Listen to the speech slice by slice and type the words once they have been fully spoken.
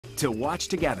to watch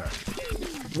together.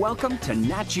 Welcome to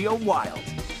Nat Geo Wild.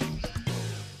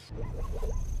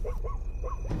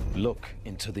 Look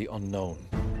into the unknown.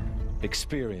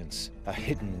 Experience a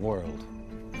hidden world.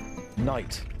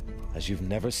 Night as you've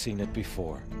never seen it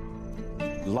before.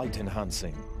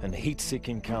 Light-enhancing and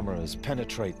heat-seeking cameras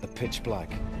penetrate the pitch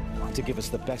black to give us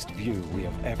the best view we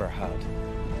have ever had.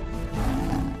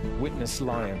 Witness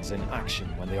lions in action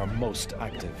when they are most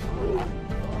active.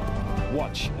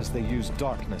 Watch as they use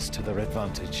darkness to their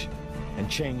advantage and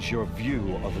change your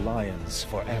view of lions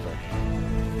forever.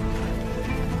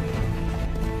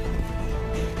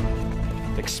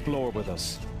 Explore with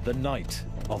us the night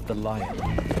of the lion.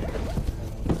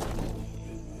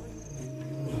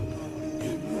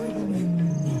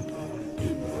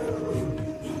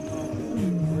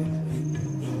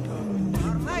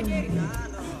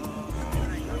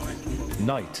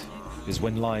 Night is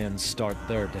when lions start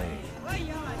their day.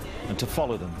 And to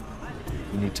follow them,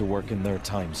 you need to work in their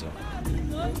time zone.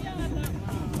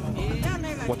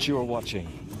 What you are watching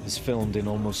is filmed in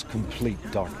almost complete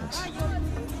darkness.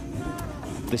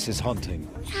 This is hunting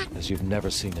as you've never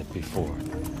seen it before.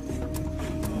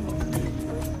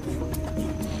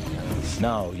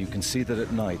 Now you can see that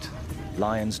at night,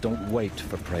 lions don't wait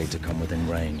for prey to come within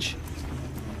range.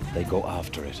 They go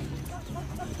after it.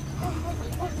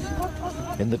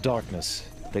 In the darkness,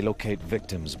 they locate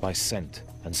victims by scent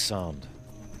and sound.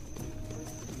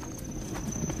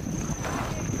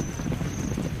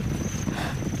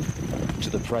 To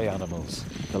the prey animals,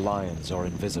 the lions are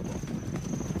invisible.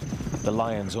 The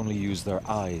lions only use their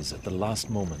eyes at the last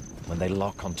moment when they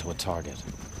lock onto a target.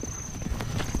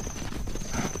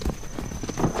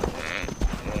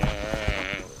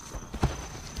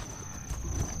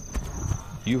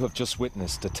 You have just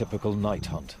witnessed a typical night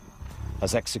hunt,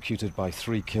 as executed by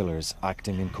 3 killers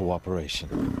acting in cooperation,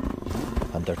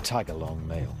 and their tag-along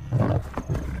male.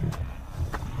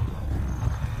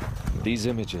 These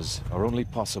images are only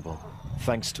possible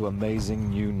thanks to amazing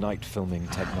new night filming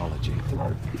technology.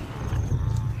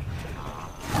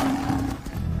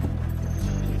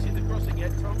 See the crossing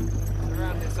yet, Tom? It's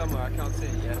around here somewhere, I can't see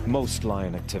it yet. Most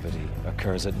lion activity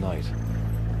occurs at night,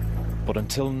 but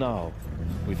until now,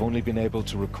 we've only been able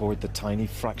to record the tiny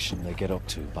fraction they get up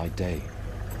to by day.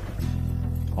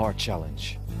 Our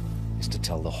challenge is to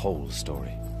tell the whole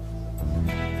story.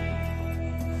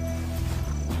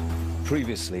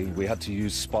 Previously, we had to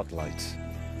use spotlights.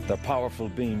 Their powerful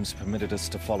beams permitted us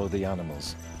to follow the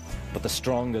animals, but the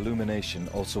strong illumination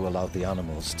also allowed the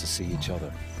animals to see each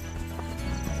other.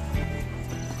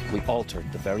 We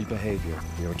altered the very behavior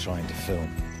we were trying to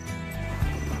film.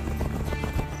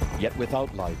 Yet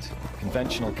without light,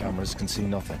 conventional cameras can see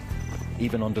nothing,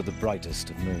 even under the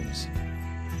brightest of moons.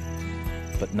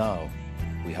 But now,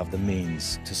 we have the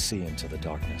means to see into the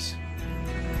darkness.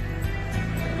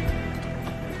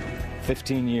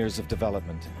 15 years of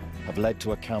development have led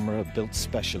to a camera built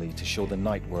specially to show the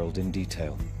night world in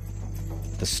detail.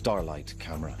 The Starlight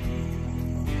camera.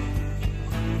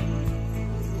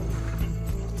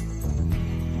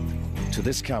 To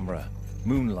this camera,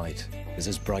 moonlight is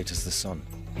as bright as the sun.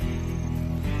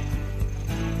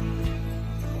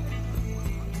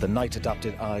 The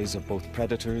night-adapted eyes of both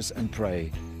predators and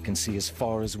prey can see as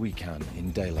far as we can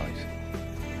in daylight.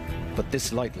 But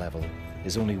this light level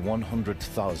is only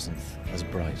 100,000th as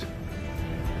bright.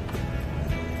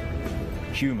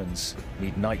 Humans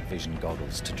need night vision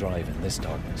goggles to drive in this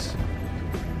darkness.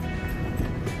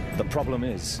 The problem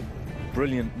is,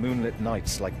 brilliant moonlit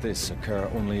nights like this occur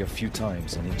only a few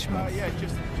times in each month. Yeah,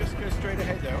 just go straight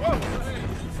ahead there. Whoa!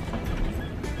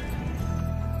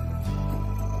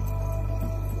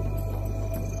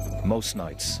 Most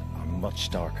nights are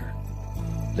much darker,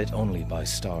 lit only by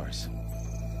stars.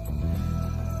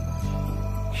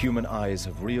 Human eyes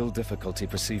have real difficulty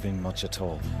perceiving much at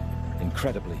all.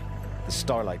 Incredibly, the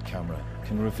Starlight camera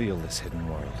can reveal this hidden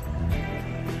world.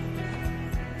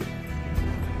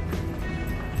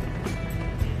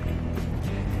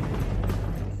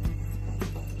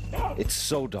 It's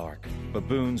so dark,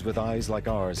 baboons with eyes like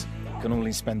ours can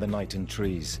only spend the night in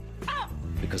trees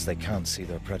because they can't see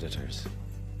their predators.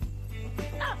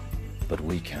 But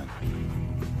we can.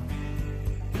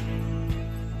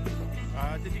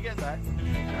 Did you get that?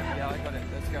 Yeah, I got it.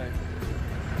 Let's go.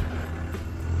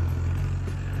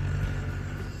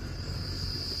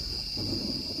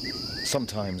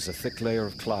 Sometimes a thick layer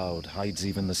of cloud hides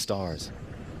even the stars,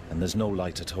 and there's no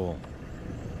light at all.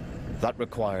 That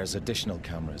requires additional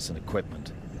cameras and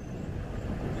equipment.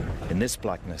 In this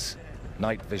blackness,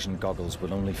 night vision goggles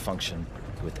will only function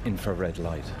with infrared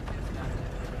light.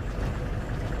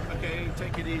 Okay,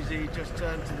 take it easy. Just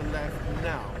turn to the left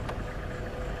now.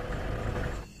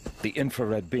 The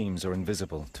infrared beams are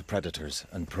invisible to predators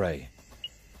and prey.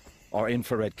 Our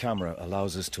infrared camera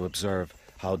allows us to observe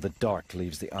how the dark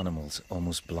leaves the animals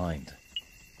almost blind.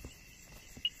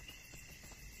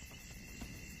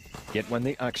 Yet when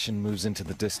the action moves into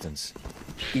the distance,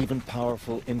 even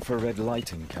powerful infrared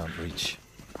lighting can't reach.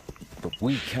 But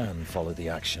we can follow the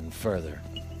action further.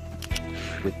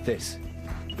 With this,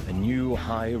 a new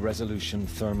high-resolution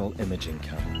thermal imaging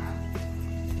camera.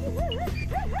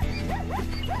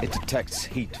 It detects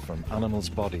heat from animals'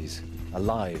 bodies,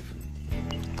 alive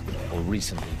or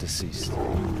recently deceased.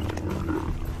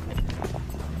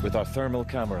 With our thermal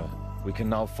camera, we can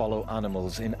now follow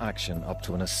animals in action up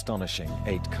to an astonishing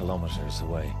 8 kilometers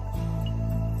away.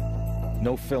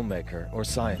 No filmmaker or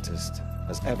scientist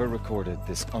has ever recorded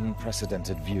this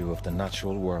unprecedented view of the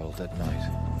natural world at night.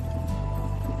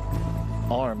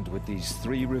 Armed with these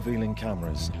 3 revealing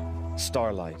cameras,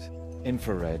 starlight,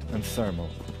 infrared and thermal,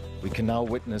 we can now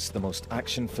witness the most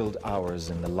action-filled hours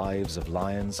in the lives of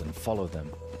lions and follow them,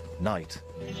 night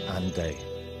and day.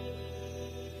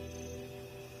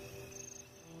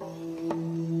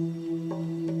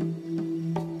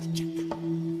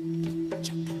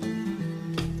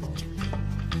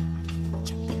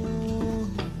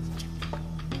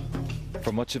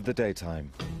 For much of the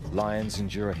daytime, lions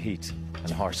endure heat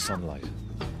and harsh sunlight.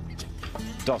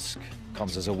 Dusk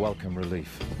comes as a welcome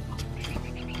relief.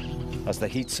 As the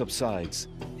heat subsides,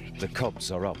 the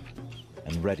cubs are up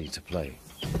and ready to play.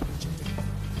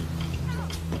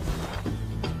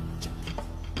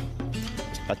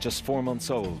 At just 4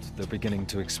 months old, they're beginning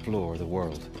to explore the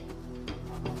world.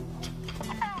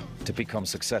 To become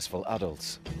successful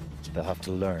adults, they'll have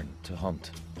to learn to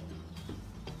hunt.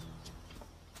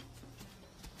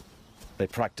 They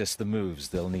practice the moves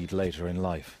they'll need later in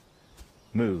life.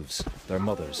 Moves their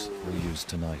mothers will use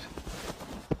tonight.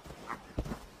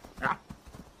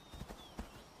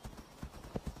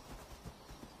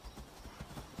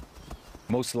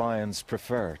 Most lions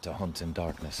prefer to hunt in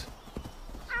darkness.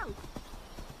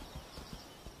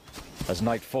 As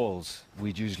night falls,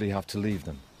 we'd usually have to leave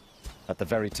them, at the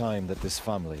very time that this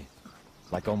family,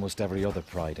 like almost every other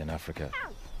pride in Africa,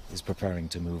 is preparing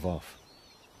to move off.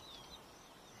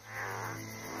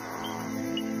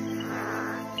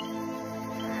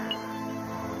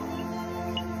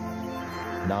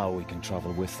 Now we can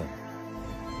travel with them,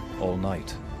 all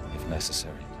night if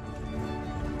necessary.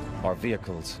 Our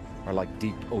vehicles are like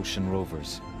deep ocean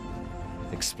rovers,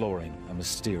 exploring a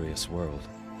mysterious world.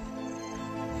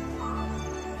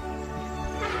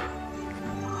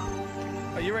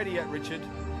 Are you ready yet, Richard?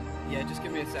 Yeah, just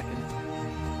give me a second.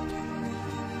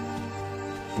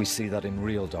 We see that in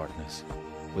real darkness,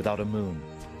 without a moon,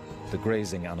 the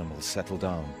grazing animals settle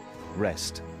down,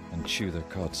 rest, and chew their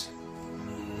cuds.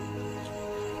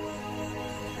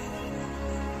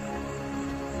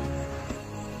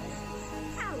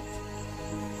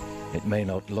 It may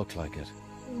not look like it.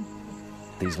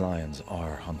 These lions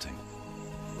are hunting.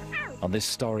 On this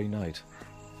starry night,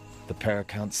 the pair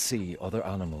can't see other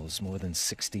animals more than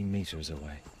 60 meters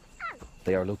away.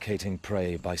 They are locating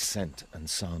prey by scent and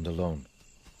sound alone.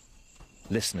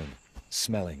 Listening,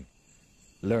 smelling,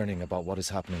 learning about what is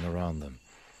happening around them,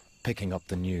 picking up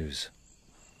the news.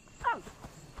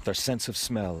 Their sense of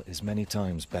smell is many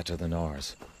times better than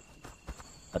ours.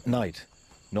 At night,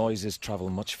 noises travel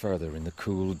much further in the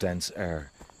cool, dense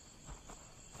air,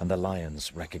 and the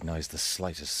lions recognize the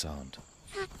slightest sound.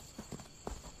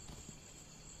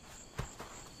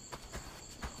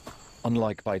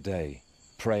 Unlike by day,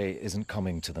 prey isn't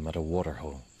coming to them at a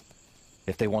waterhole.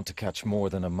 If they want to catch more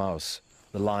than a mouse,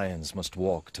 the lions must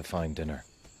walk to find dinner,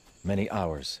 many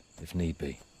hours if need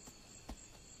be.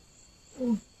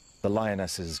 The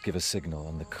lionesses give a signal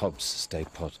and the cubs stay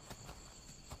put.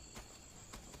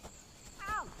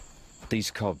 These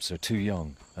cubs are too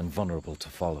young and vulnerable to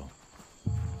follow.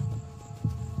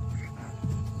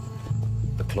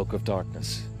 The cloak of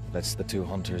darkness lets the 2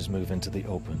 hunters move into the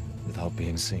open without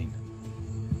being seen.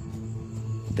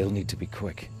 They'll need to be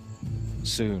quick.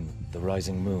 Soon, the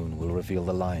rising moon will reveal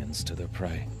the lions to their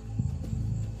prey.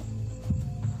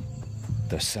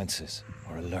 Their senses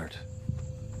are alert.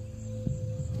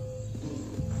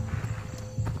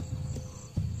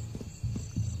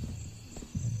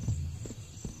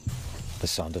 The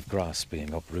sound of grass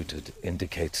being uprooted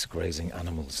indicates grazing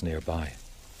animals nearby.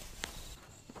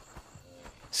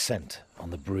 Scent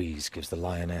on the breeze gives the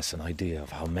lioness an idea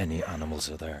of how many animals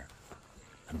are there,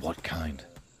 and what kind.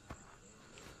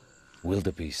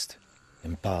 Wildebeest,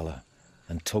 impala,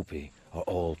 and topi are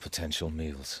all potential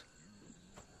meals.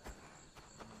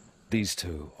 These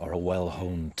 2 are a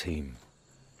well-honed team.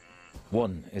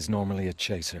 One is normally a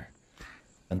chaser,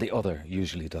 and the other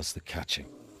usually does the catching.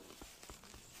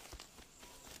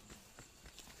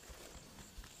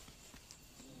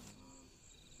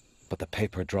 But the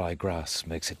paper-dry grass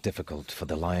makes it difficult for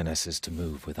the lionesses to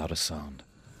move without a sound.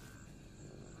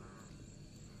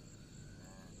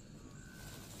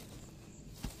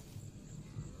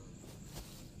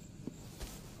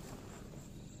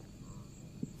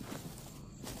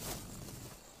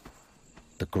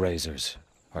 The grazers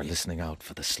are listening out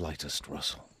for the slightest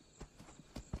rustle.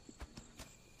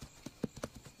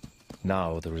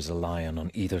 Now there is a lion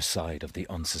on either side of the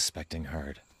unsuspecting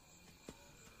herd.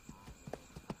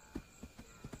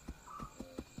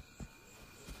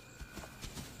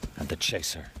 And the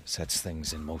chaser sets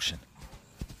things in motion.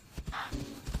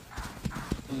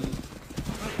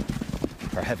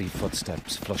 Her heavy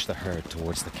footsteps flush the herd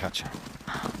towards the catcher.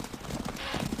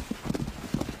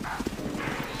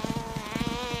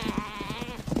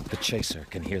 The chaser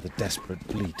can hear the desperate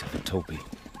bleat of a topi.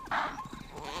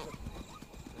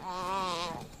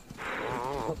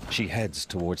 She heads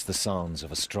towards the sounds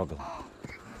of a struggle.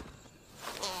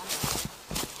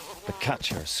 The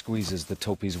catcher squeezes the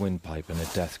topi's windpipe in a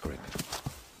death grip.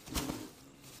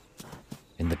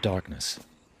 In the darkness,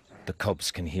 the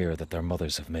cubs can hear that their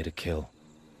mothers have made a kill.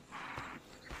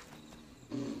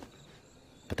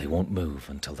 But they won't move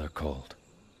until they're called.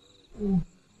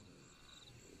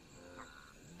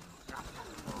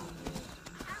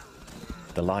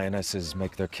 The lionesses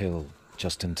make their kill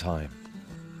just in time.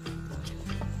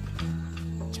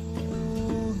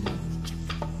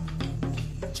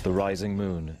 The rising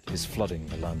moon is flooding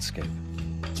the landscape.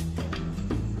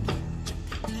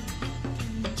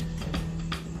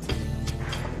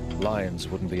 Lions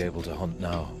wouldn't be able to hunt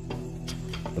now.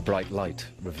 The bright light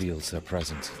reveals their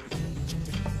presence.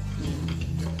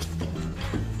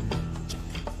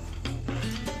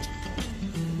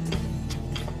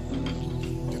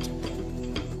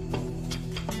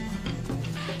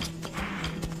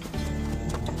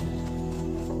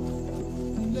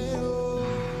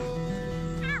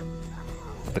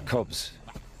 The cubs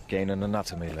gain an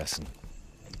anatomy lesson.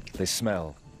 They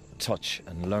smell, touch,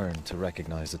 and learn to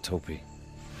recognize a topi.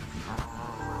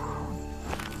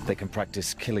 They can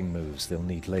practice killing moves they'll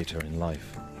need later in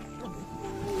life.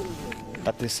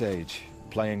 At this age,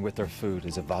 playing with their food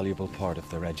is a valuable part of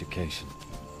their education.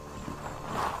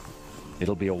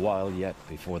 It'll be a while yet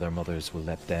before their mothers will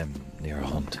let them near a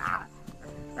hunt.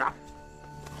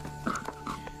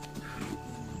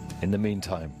 In the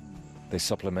meantime, they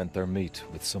supplement their meat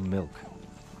with some milk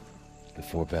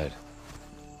before bed.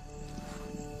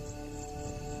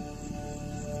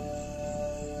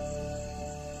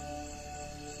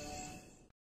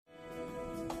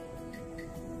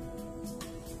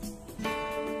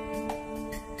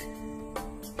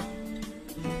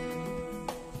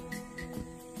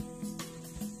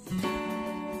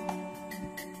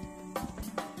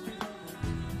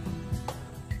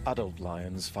 Adult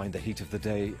lions find the heat of the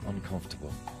day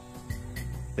uncomfortable.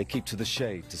 They keep to the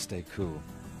shade to stay cool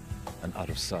and out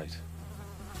of sight.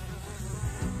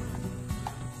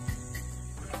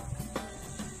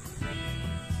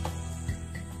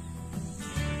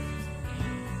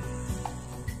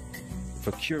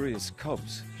 For curious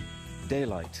cubs,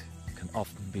 daylight can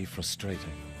often be frustrating.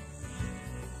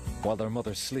 While their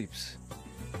mother sleeps,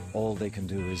 all they can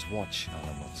do is watch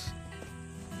animals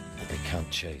that they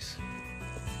can't chase.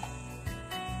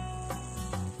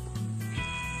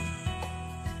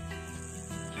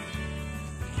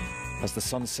 As the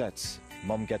sun sets,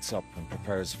 Mum gets up and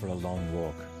prepares for a long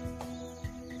walk.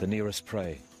 The nearest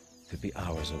prey could be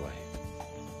hours away.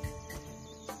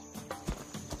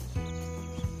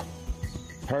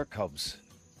 Her cubs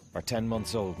are 10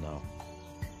 months old now,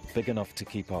 big enough to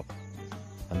keep up,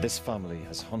 and this family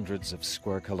has hundreds of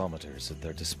square kilometers at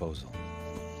their disposal.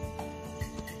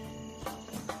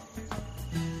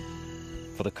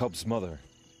 For the cub's mother,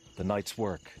 the night's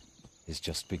work is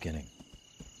just beginning.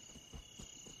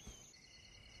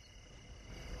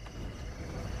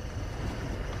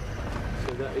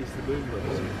 That is the moon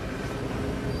base.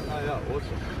 Oh yeah,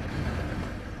 awesome.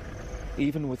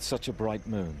 Even with such a bright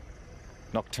moon,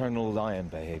 nocturnal lion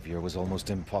behavior was almost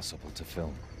impossible to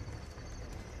film.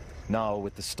 Now,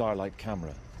 with the starlight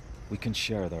camera, we can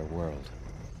share their world.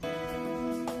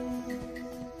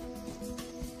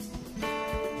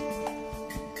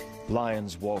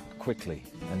 Lions walk quickly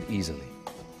and easily.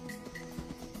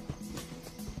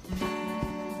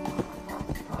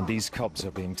 And these cubs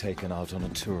are being taken out on a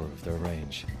tour of their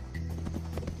range.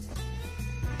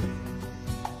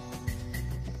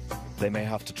 They may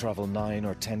have to travel 9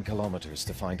 or 10 kilometers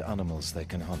to find animals they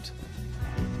can hunt.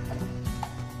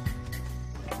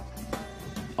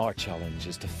 Our challenge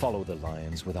is to follow the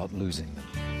lions without losing them.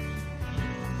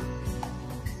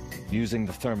 Using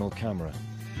the thermal camera,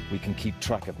 we can keep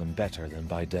track of them better than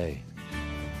by day.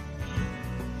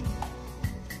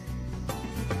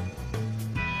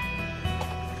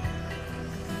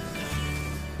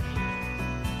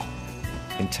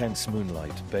 Intense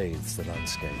moonlight bathes the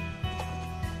landscape.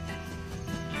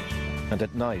 And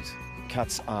at night,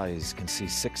 Kat's eyes can see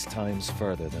 6 times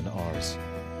further than ours.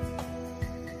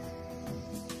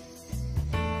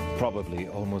 Probably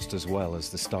almost as well as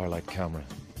the Starlight camera.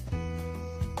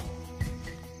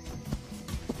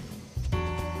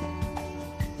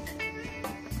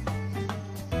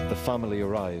 The family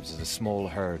arrives at a small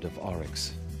herd of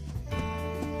oryx.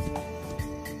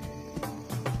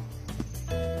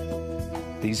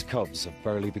 These cubs have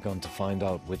barely begun to find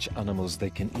out which animals they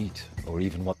can eat or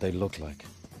even what they look like.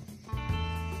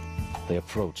 They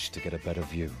approach to get a better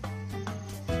view.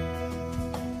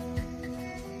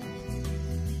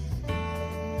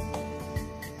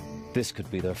 This could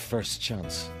be their first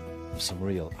chance of some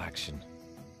real action.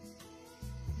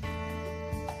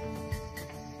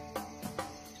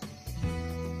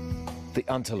 The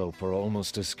antelope are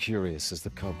almost as curious as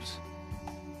the cubs.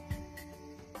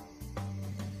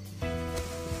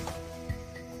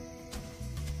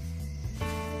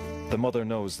 The mother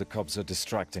knows the cubs are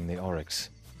distracting the oryx.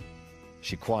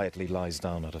 She quietly lies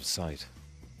down out of sight.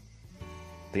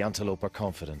 The antelope are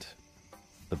confident.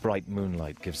 The bright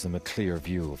moonlight gives them a clear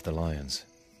view of the lions.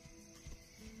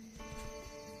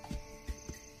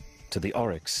 To the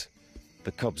oryx,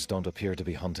 the cubs don't appear to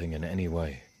be hunting in any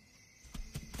way.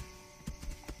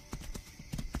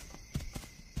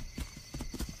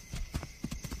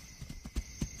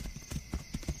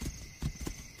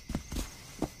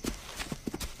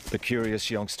 The curious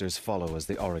youngsters follow as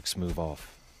the oryx move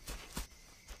off.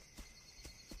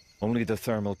 Only the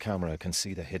thermal camera can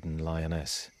see the hidden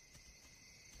lioness.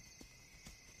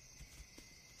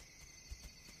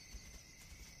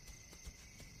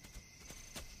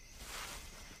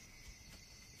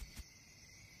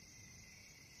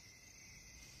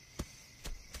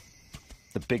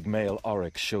 The big male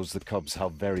oryx shows the cubs how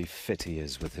very fit he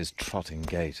is with his trotting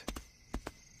gait.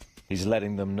 He's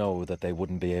letting them know that they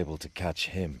wouldn't be able to catch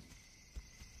him.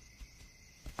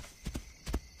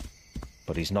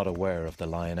 But he's not aware of the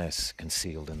lioness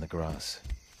concealed in the grass.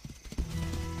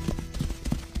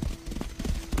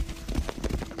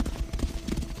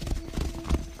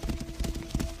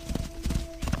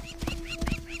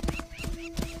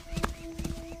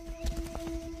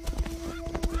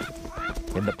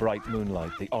 In the bright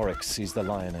moonlight, the oryx sees the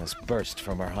lioness burst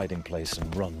from her hiding place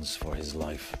and runs for his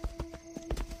life.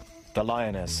 The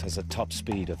lioness has a top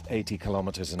speed of 80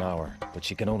 kilometers an hour, but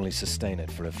she can only sustain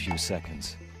it for a few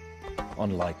seconds,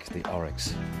 unlike the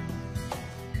oryx.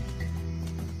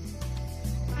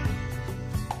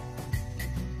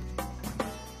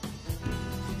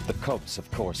 The cubs, of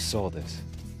course, saw this.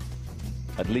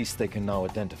 At least they can now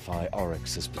identify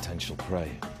oryx as potential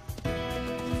prey.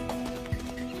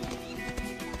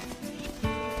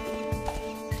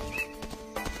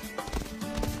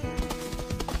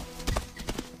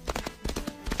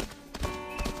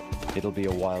 It'll be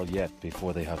a while yet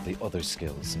before they have the other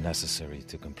skills necessary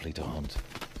to complete a hunt.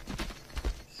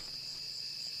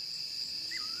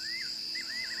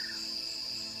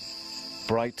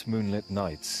 Bright moonlit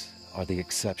nights are the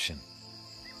exception.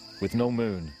 With no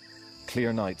moon,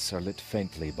 clear nights are lit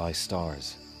faintly by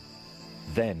stars.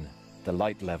 Then, the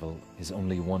light level is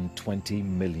only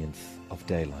 1/20,000,000th of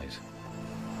daylight.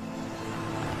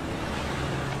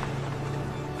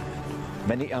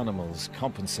 Many animals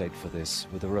compensate for this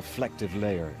with a reflective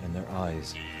layer in their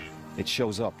eyes. It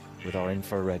shows up with our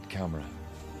infrared camera.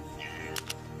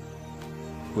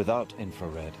 Without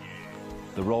infrared,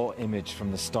 the raw image from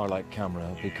the Starlight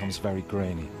camera becomes very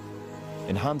grainy.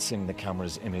 Enhancing the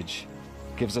camera's image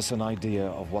gives us an idea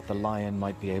of what the lion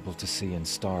might be able to see in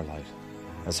starlight,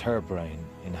 as her brain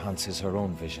enhances her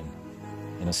own vision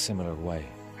in a similar way.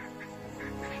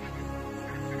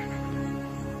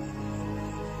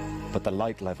 But the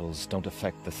light levels don't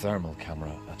affect the thermal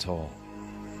camera at all.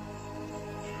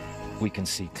 We can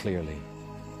see clearly,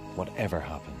 whatever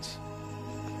happens.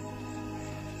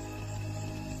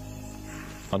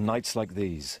 On nights like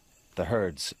these, the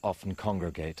herds often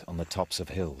congregate on the tops of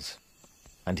hills,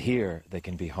 and here they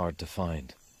can be hard to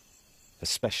find,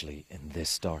 especially in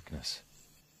this darkness.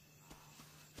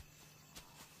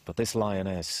 But this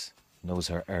lioness knows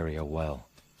her area well.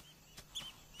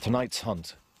 Tonight's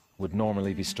hunt would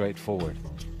normally be straightforward,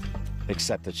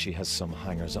 except that she has some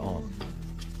hangers-on.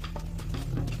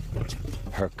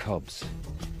 Her cubs.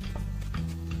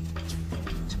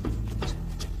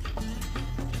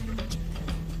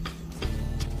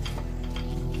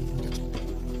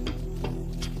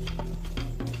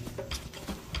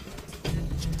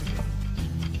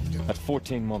 At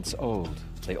 14 months old,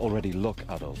 they already look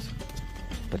adult.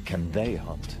 But can they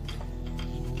hunt?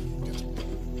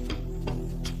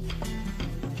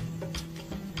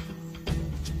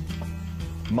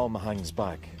 Mum hangs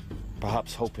back,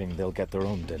 perhaps hoping they'll get their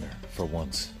own dinner for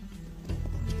once.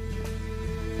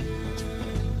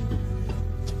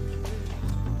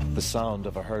 The sound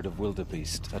of a herd of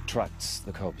wildebeest attracts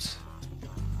the cubs.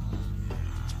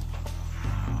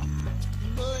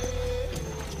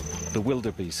 The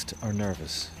wildebeest are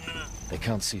nervous. They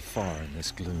can't see far in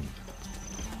this gloom.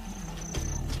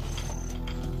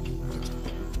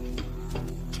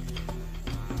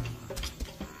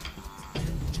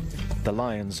 The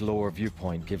lion's lower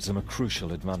viewpoint gives them a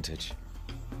crucial advantage.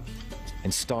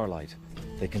 In starlight,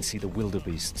 they can see the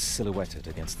wildebeest silhouetted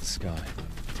against the sky.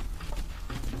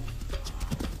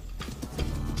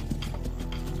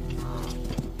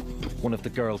 One of the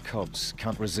girl cubs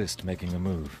can't resist making a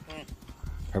move.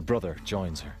 Her brother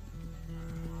joins her.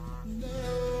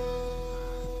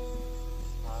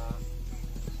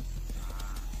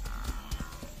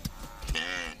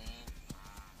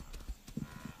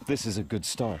 This is a good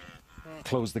start.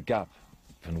 Close the gap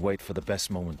and wait for the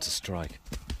best moment to strike.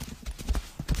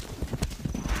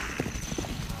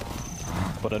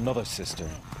 But another sister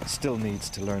still needs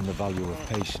to learn the value of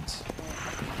patience.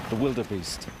 The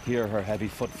wildebeest hear her heavy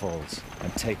footfalls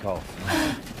and take off.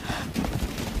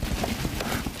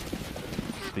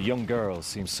 The young girl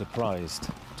seems surprised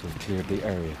to have cleared the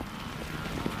area.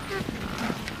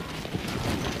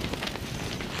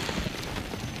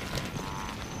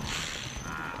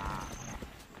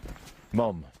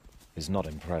 Mum is not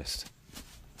impressed.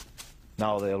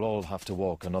 Now they'll all have to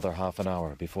walk another half an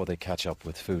hour before they catch up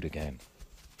with food again.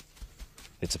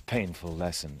 It's a painful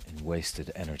lesson in wasted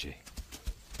energy.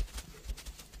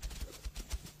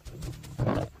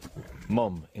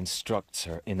 Mum instructs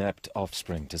her inept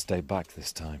offspring to stay back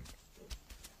this time,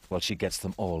 while she gets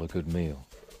them all a good meal.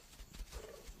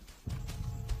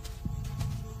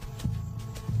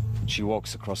 She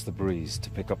walks across the breeze to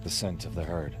pick up the scent of the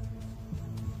herd.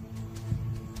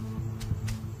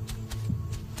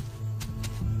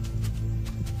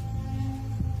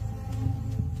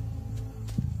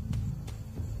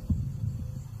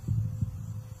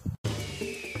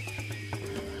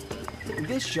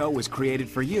 This show was created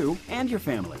for you and your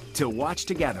family to watch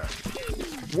together.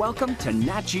 Welcome to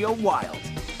Nat Geo Wild.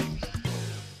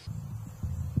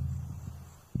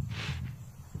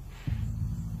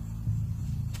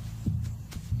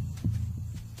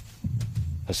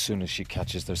 As soon as she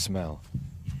catches their smell,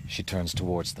 she turns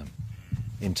towards them,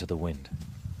 into the wind.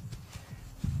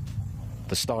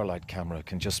 The starlight camera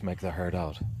can just make the herd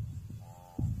out.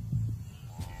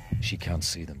 She can't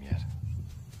see them yet.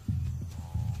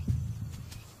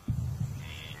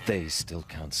 They still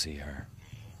can't see her.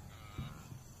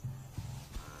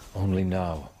 Only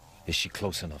now is she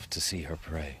close enough to see her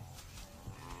prey.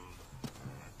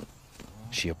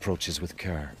 She approaches with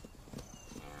care,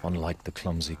 unlike the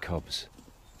clumsy cubs.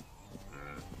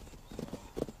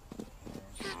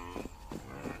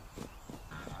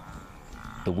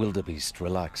 The wildebeest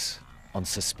relax,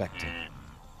 unsuspecting.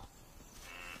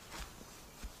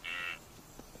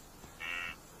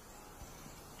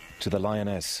 To the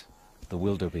lioness, the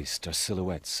wildebeest are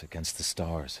silhouettes against the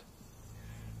stars.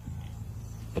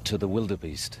 But to the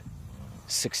wildebeest,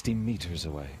 60 meters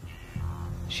away,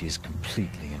 she is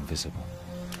completely invisible.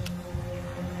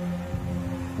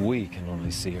 We can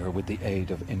only see her with the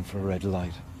aid of infrared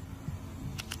light,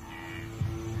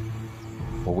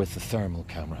 or with the thermal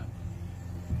camera.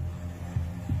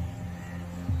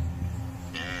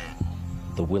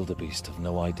 The wildebeest have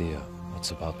no idea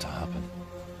what's about to happen.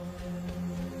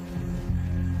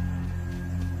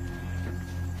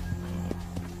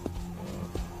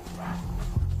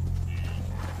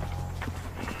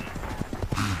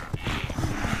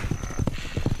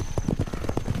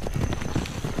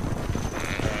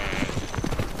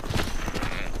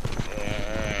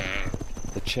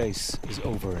 The chase is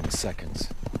over in seconds.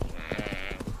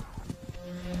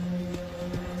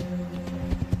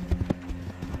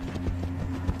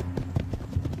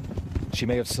 She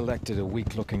may have selected a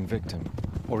weak-looking victim,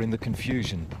 or in the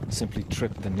confusion, simply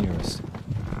tripped the nearest.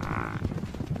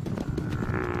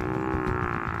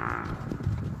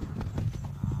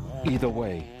 Either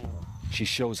way, she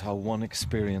shows how one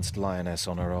experienced lioness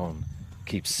on her own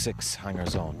keeps 6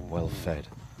 hangers-on well fed.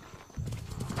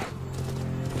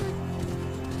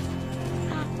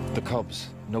 The cubs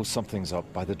know something's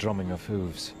up by the drumming of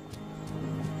hooves.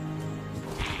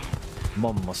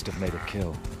 Mum must have made a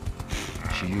kill.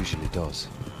 She usually does.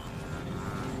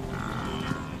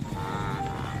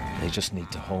 They just need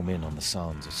to home in on the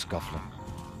sounds of scuffling.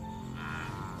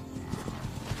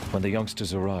 When the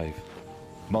youngsters arrive,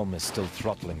 Mum is still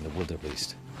throttling the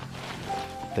wildebeest.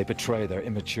 They betray their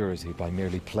immaturity by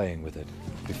merely playing with it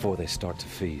before they start to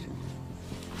feed.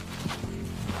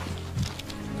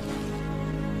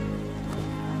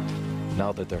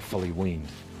 Now that they're fully weaned,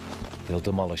 they'll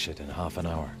demolish it in half an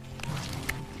hour.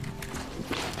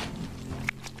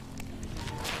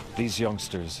 These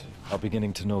youngsters are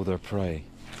beginning to know their prey,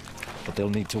 but they'll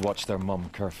need to watch their mum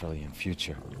carefully in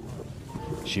future.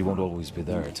 She won't always be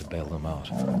there to bail them out.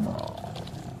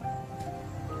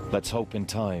 Let's hope in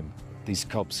time these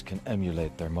cubs can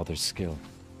emulate their mother's skill.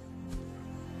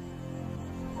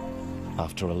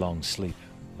 After a long sleep,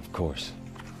 of course.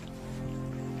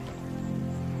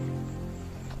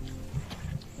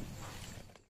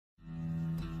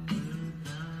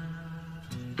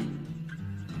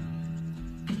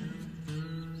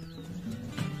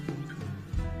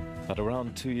 At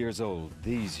around 2 years old,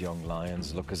 these young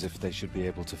lions look as if they should be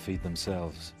able to feed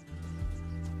themselves.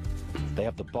 They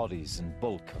have the bodies and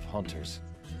bulk of hunters,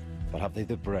 but have they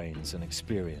the brains and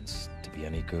experience to be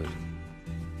any good?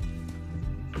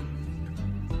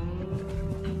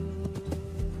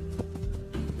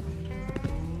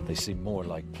 They seem more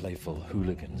like playful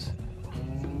hooligans.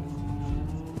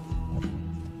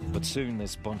 But soon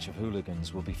this bunch of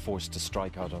hooligans will be forced to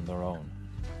strike out on their own,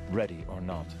 ready or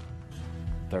not.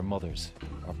 Their mothers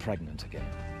are pregnant again.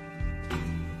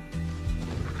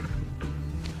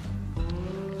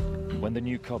 When the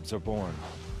new cubs are born,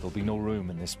 there'll be no room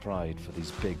in this pride for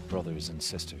these big brothers and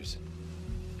sisters.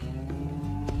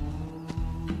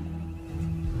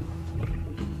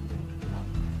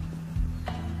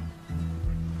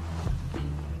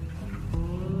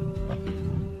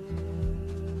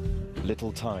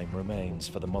 Little time remains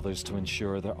for the mothers to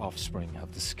ensure their offspring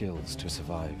have the skills to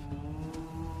survive.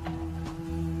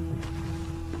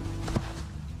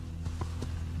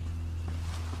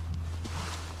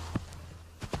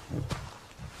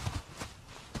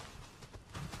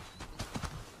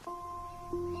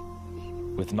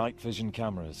 With night vision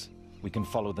cameras, we can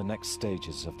follow the next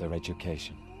stages of their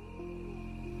education.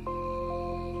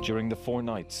 During the 4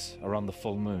 nights around the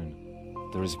full moon,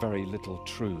 there is very little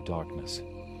true darkness.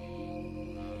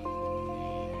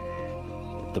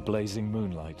 The blazing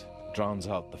moonlight drowns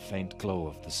out the faint glow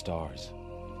of the stars.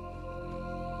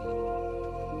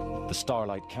 The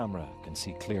starlight camera can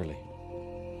see clearly,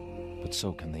 but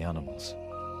so can the animals.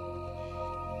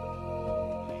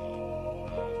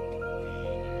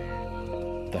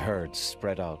 The herds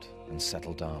spread out and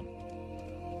settle down.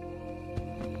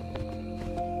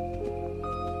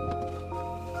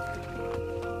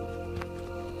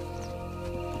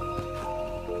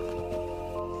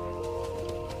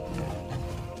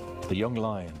 The young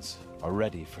lions are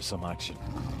ready for some action.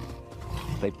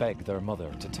 They beg their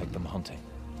mother to take them hunting.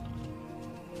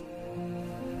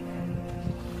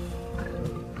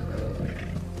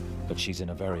 But she's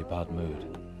in a very bad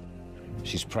mood.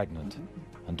 She's pregnant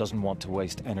and doesn't want to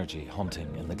waste energy hunting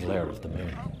in the glare of the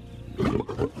moon.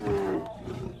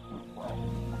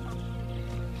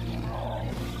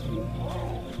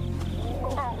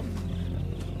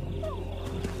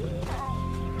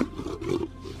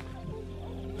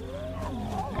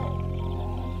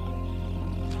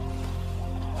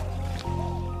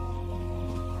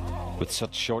 With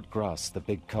such short grass, the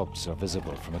big cubs are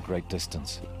visible from a great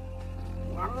distance.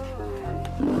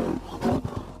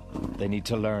 They need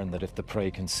to learn that if the prey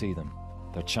can see them,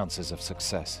 their chances of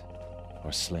success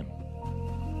are slim.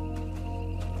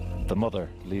 The mother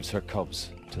leaves her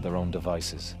cubs to their own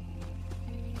devices.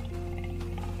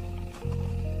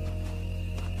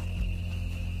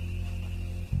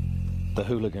 The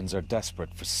hooligans are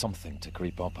desperate for something to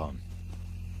creep up on.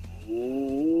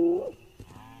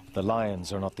 The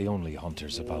lions are not the only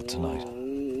hunters about tonight.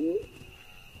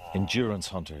 Endurance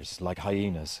hunters, like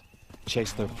hyenas,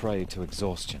 chase their prey to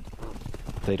exhaustion.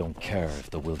 They don't care if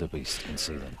the wildebeest can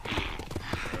see them.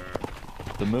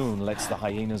 The moon lets the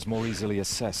hyenas more easily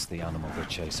assess the animal they're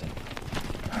chasing.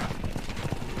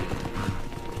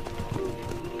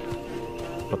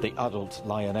 But the adult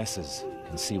lionesses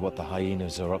can see what the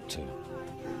hyenas are up to.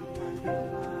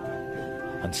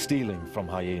 And stealing from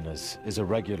hyenas is a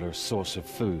regular source of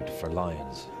food for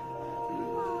lions.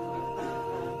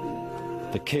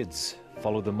 The kids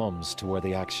follow the mums to where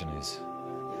the action is.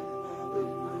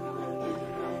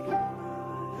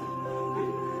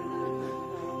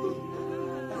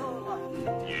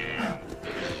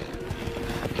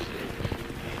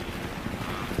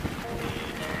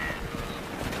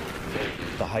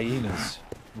 The hyenas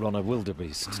run a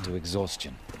wildebeest to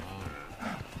exhaustion.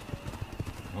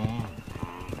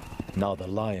 Now the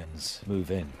lions move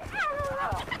in.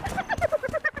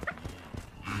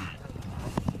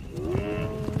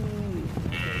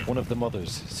 One of the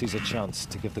mothers sees a chance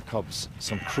to give the cubs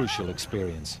some crucial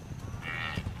experience.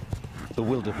 The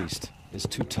wildebeest is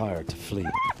too tired to flee.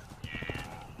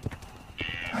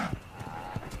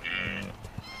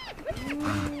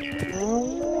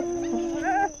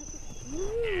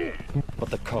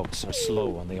 But the cubs are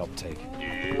slow on the uptake.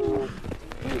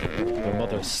 Their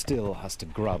mother still has to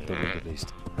grab the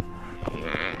wildebeest.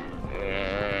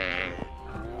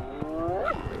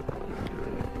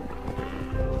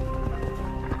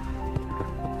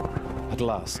 At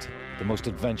last, the most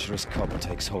adventurous cub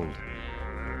takes hold.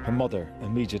 Her mother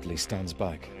immediately stands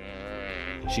back.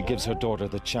 She gives her daughter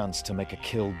the chance to make a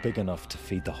kill big enough to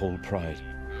feed the whole pride.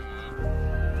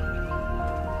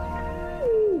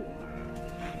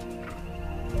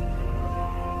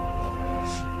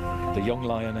 The young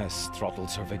lioness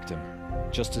throttles her victim,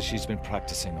 just as she's been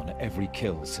practicing on every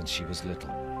kill since she was little.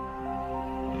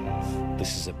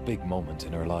 This is a big moment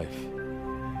in her life,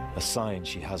 a sign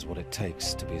she has what it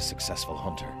takes to be a successful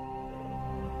hunter,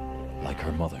 like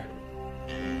her mother.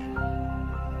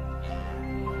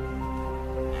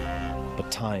 But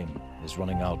time is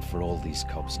running out for all these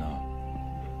cubs now.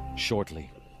 Shortly,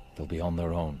 they'll be on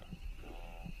their own,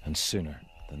 and sooner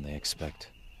than they expect.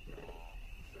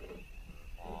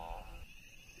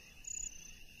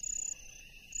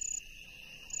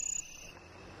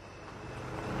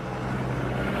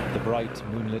 The bright,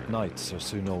 moonlit nights are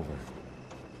soon over.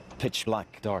 Pitch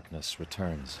black darkness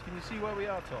returns. Can you see where we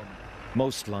are, Tom?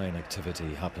 Most lion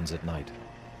activity happens at night,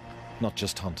 not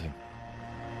just hunting.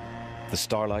 The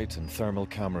starlight and thermal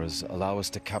cameras allow us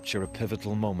to capture a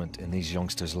pivotal moment in these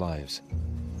youngsters' lives,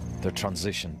 their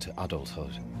transition to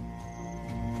adulthood.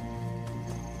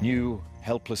 New,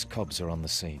 helpless cubs are on the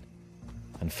scene,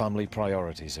 and family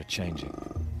priorities are changing.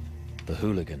 The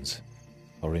hooligans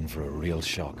are in for a real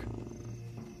shock.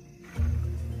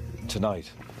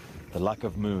 Tonight, the lack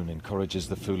of moon encourages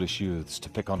the foolish youths to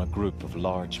pick on a group of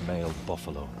large male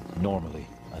buffalo, normally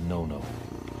a no-no.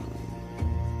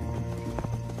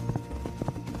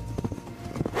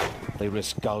 They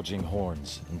risk gouging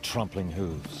horns and trampling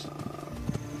hooves.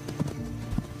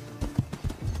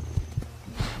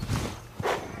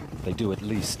 They do at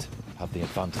least have the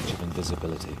advantage of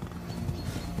invisibility.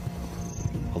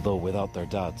 Although without their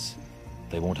dads,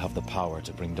 they won't have the power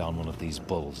to bring down one of these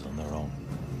bulls on their own.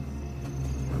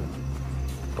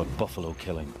 But buffalo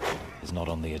killing is not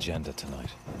on the agenda tonight.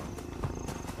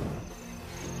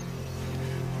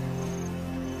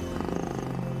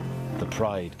 The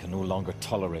pride can no longer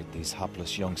tolerate these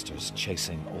hapless youngsters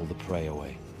chasing all the prey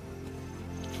away.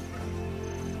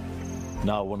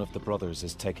 Now one of the brothers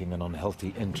is taking an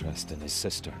unhealthy interest in his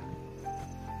sister.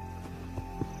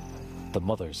 The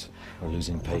mothers are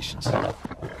losing patience.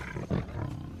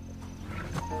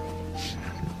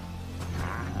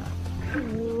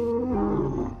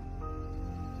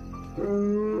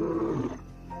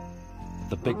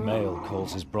 The big male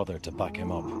calls his brother to back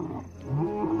him up.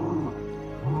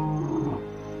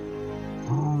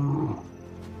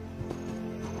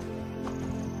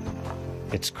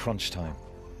 It's crunch time.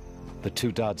 The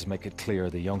two dads make it clear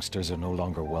the youngsters are no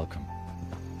longer welcome.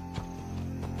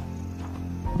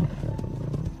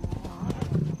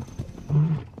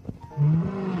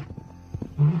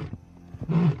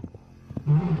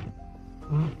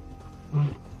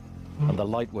 And the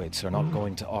lightweights are not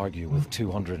going to argue with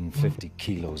 250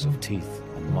 kilos of teeth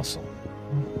and muscle.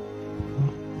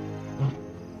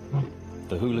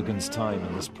 The hooligans' time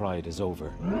in this pride is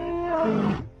over,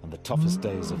 and the toughest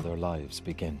days of their lives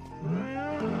begin.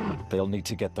 They'll need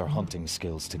to get their hunting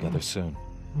skills together soon,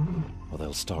 or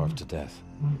they'll starve to death.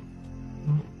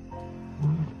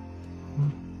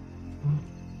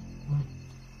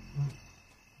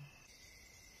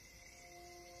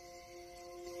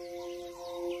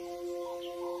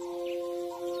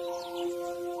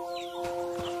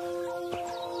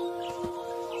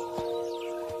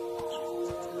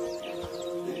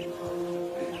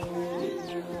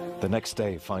 The next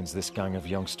day finds this gang of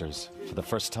youngsters, for the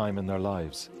first time in their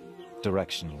lives,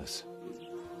 directionless.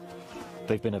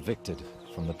 They've been evicted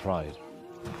from the pride.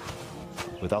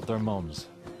 Without their mums,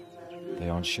 they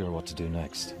aren't sure what to do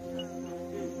next.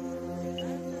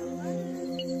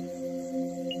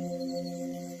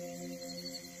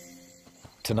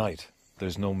 Tonight,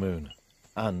 there's no moon,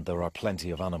 and there are plenty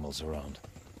of animals around.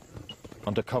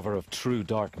 Under cover of true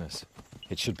darkness,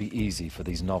 it should be easy for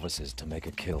these novices to make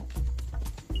a kill.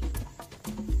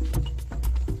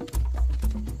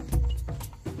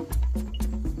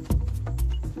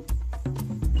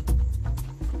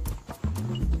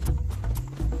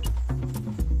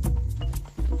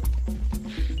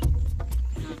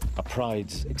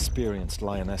 Pride's experienced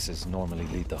lionesses normally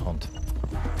lead the hunt.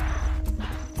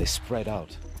 They spread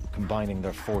out, combining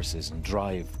their forces and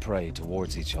drive prey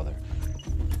towards each other.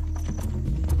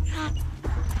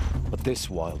 But this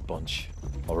wild bunch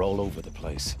are all over the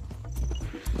place.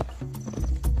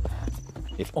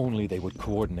 If only they would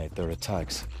coordinate their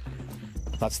attacks.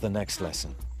 That's the next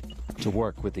lesson. to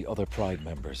work with the other Pride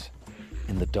members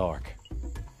in the dark.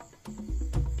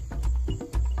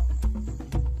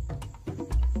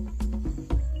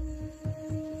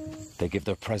 They give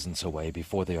their presents away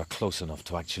before they are close enough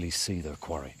to actually see their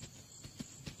quarry.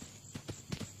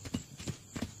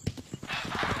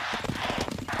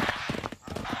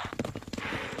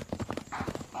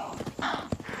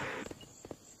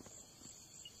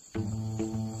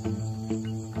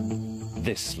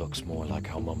 This looks more like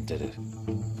how Mum did it.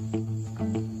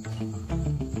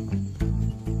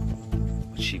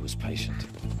 But she was patient.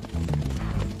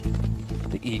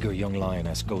 The eager young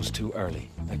lioness goes too early,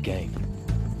 again.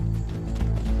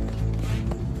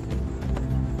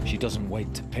 She doesn't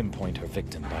wait to pinpoint her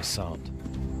victim by sound.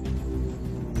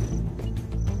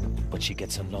 But she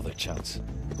gets another chance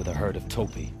with a herd of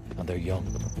topi and their young.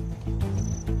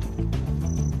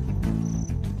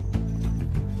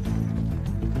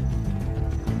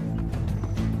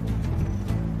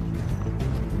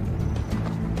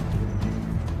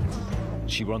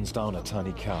 She runs down a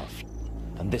tiny calf,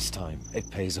 and this time it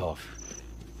pays off.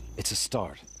 It's a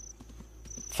start.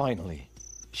 Finally,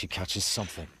 she catches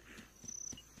something.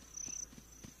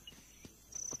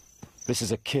 This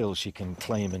is a kill she can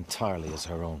claim entirely as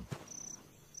her own.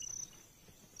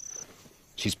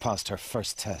 She's passed her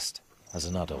first test as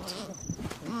an adult.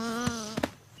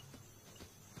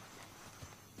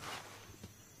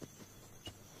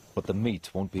 But the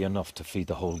meat won't be enough to feed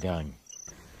the whole gang.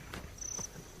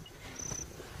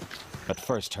 At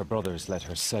first, her brothers let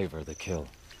her savor the kill.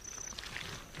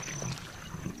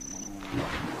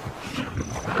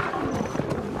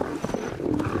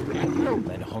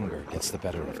 Then hunger gets the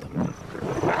better of them.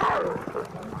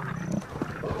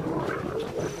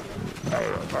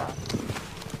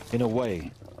 In a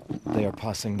way, they are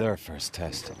passing their first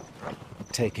test,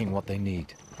 taking what they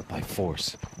need by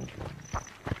force.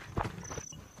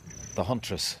 The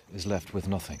huntress is left with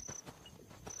nothing.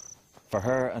 For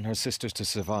her and her sisters to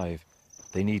survive,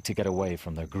 they need to get away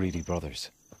from their greedy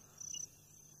brothers.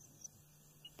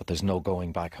 But there's no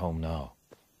going back home now.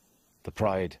 The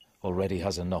Pride already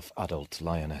has enough adult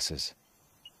lionesses.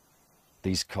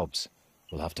 These cubs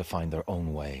will have to find their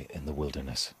own way in the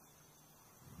wilderness.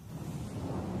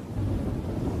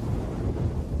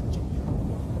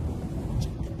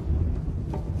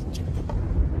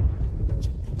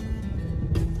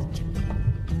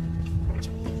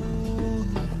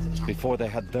 Before they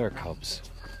had their cubs,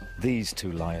 these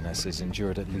two lionesses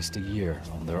endured at least a year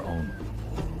on their own.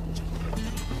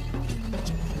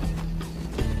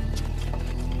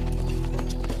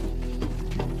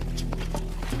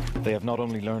 They have not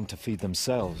only learned to feed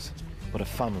themselves, but a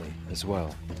family as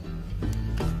well,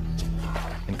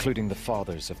 including the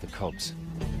fathers of the cubs.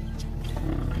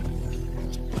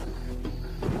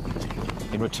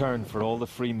 In return for all the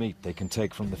free meat they can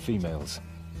take from the females,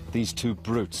 these two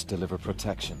brutes deliver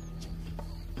protection.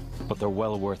 But they're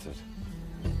well worth it,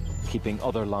 keeping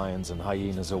other lions and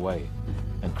hyenas away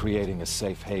and creating a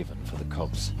safe haven for the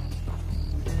cubs.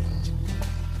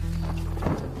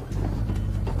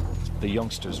 The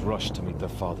youngsters rush to meet their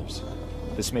fathers.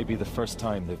 This may be the first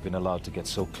time they've been allowed to get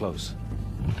so close.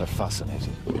 They're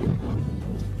fascinated.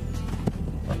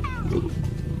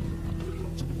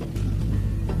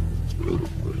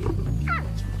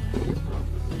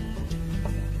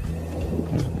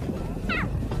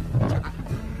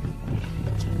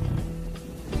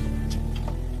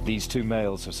 These two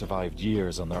males have survived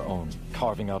years on their own,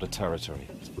 carving out a territory.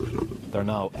 They're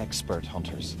now expert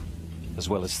hunters, as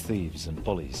well as thieves and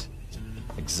bullies.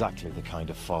 Exactly the kind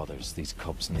of fathers these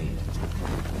cubs need.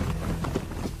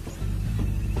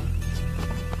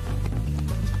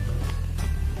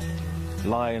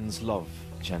 Lions love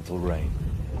gentle rain.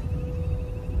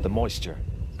 The moisture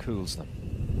cools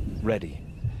them, ready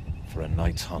for a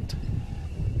night's hunt.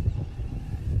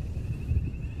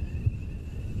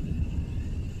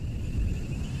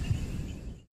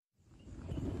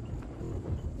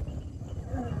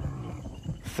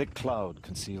 Thick cloud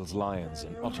conceals lions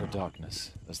in utter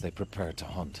darkness as they prepare to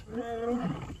hunt.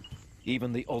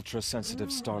 Even the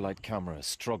ultra-sensitive starlight camera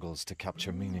struggles to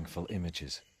capture meaningful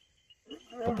images.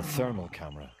 But the thermal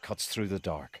camera cuts through the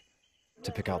dark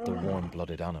to pick out the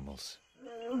warm-blooded animals.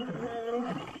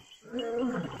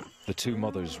 The two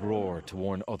mothers roar to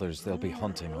warn others they'll be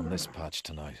hunting on this patch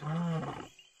tonight.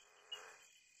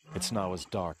 It's now as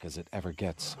dark as it ever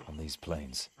gets on these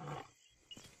plains.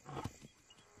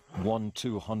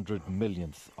 1/200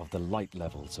 millionth of the light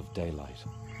levels of daylight.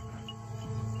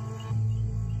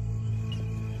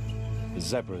 The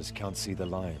zebras can't see the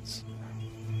lions,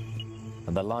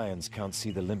 and the lions can't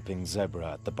see the limping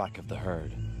zebra at the back of the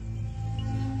herd.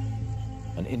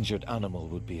 An injured animal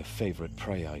would be a favorite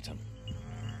prey item.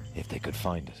 if they could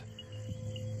find it.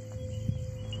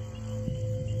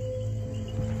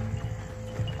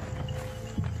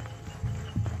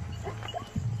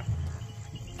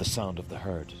 The sound of the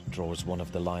herd draws one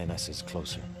of the lionesses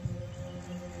closer.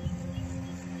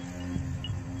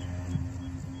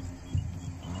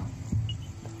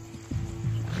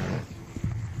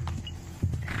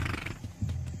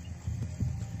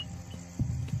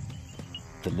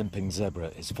 The limping zebra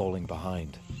is falling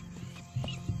behind.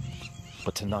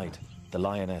 But tonight, the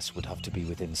lioness would have to be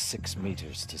within 6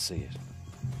 meters to see it.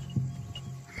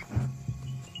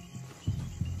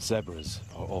 Zebras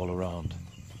are all around,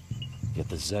 yet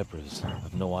the zebras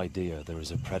have no idea there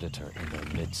is a predator in their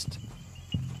midst.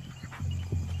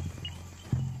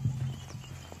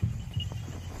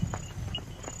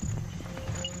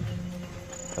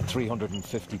 A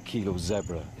 350-kilo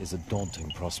zebra is a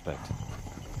daunting prospect.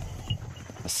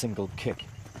 A single kick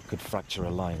could fracture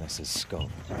a lioness's skull.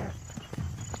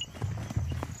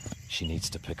 She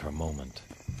needs to pick her moment,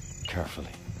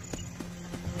 carefully.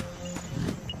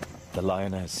 The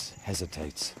lioness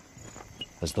hesitates,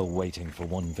 as though waiting for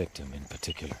one victim in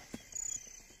particular.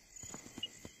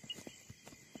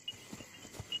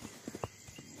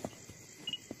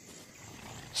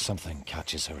 Something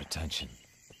catches her attention.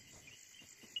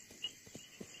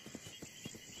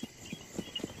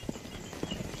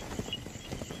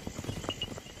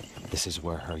 This is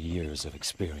where her years of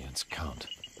experience count.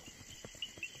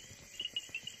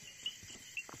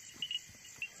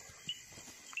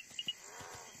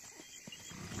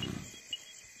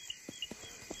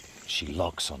 She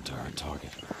locks onto her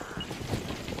target.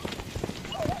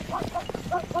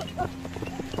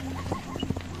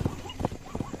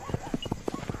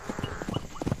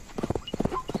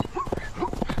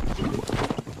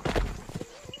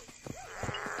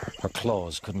 Her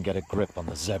claws couldn't get a grip on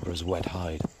the zebra's wet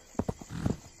hide.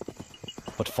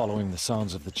 But following the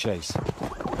sounds of the chase,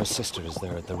 her sister is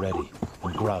there at the ready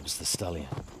and grabs the stallion.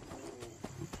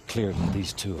 Clearly,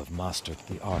 these two have mastered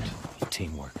the art of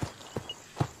teamwork.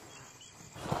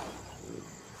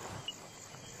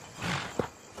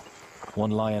 One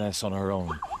lioness on her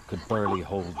own could barely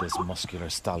hold this muscular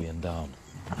stallion down.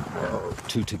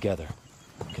 Two together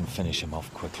can finish him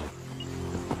off quickly.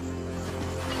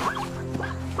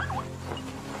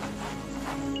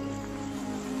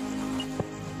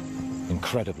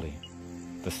 Incredibly,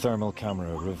 the thermal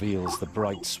camera reveals the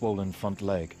bright, swollen front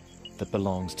leg that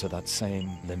belongs to that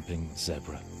same limping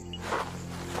zebra.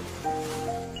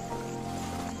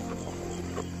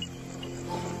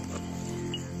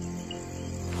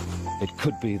 It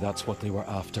could be that's what they were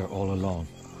after all along.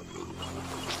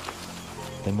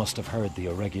 They must have heard the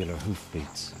irregular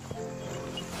hoofbeats.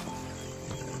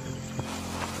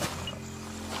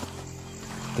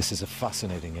 This is a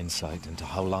fascinating insight into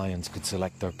how lions could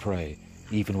select their prey,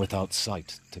 even without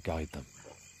sight to guide them.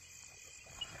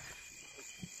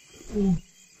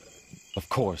 Of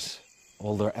course,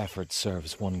 all their effort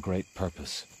serves one great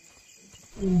purpose: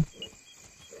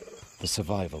 the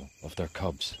survival of their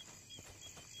cubs.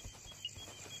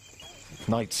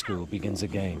 Night school begins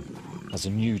again as a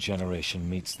new generation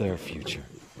meets their future.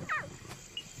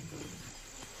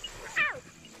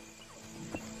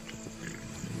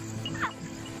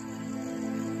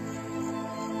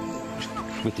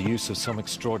 With the use of some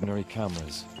extraordinary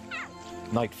cameras,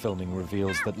 night filming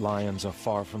reveals that lions are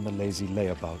far from the lazy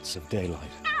layabouts of daylight.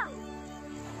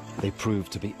 They prove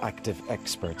to be active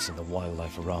experts in the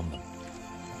wildlife around them,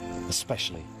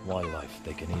 especially wildlife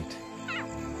they can eat.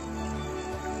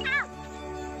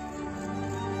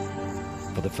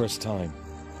 For the first time,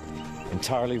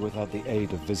 entirely without the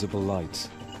aid of visible lights,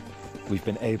 we've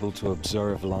been able to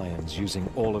observe lions using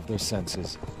all of their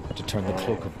senses to turn the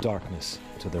cloak of darkness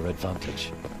to their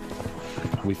advantage.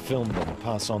 We've filmed them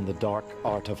pass on the dark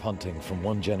art of hunting from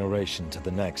one generation to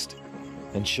the next,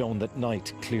 and shown that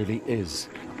night clearly is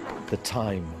the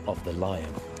time of the lion.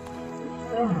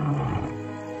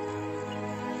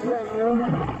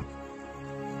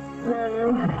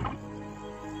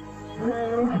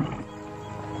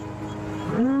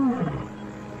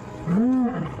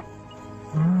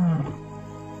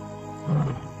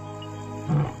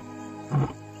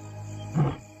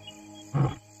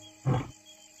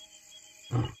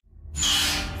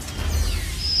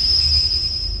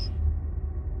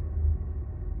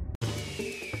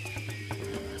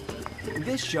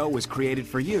 This show was created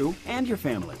for you and your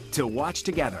family to watch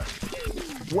together.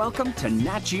 Welcome to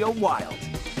Nat Geo WILD.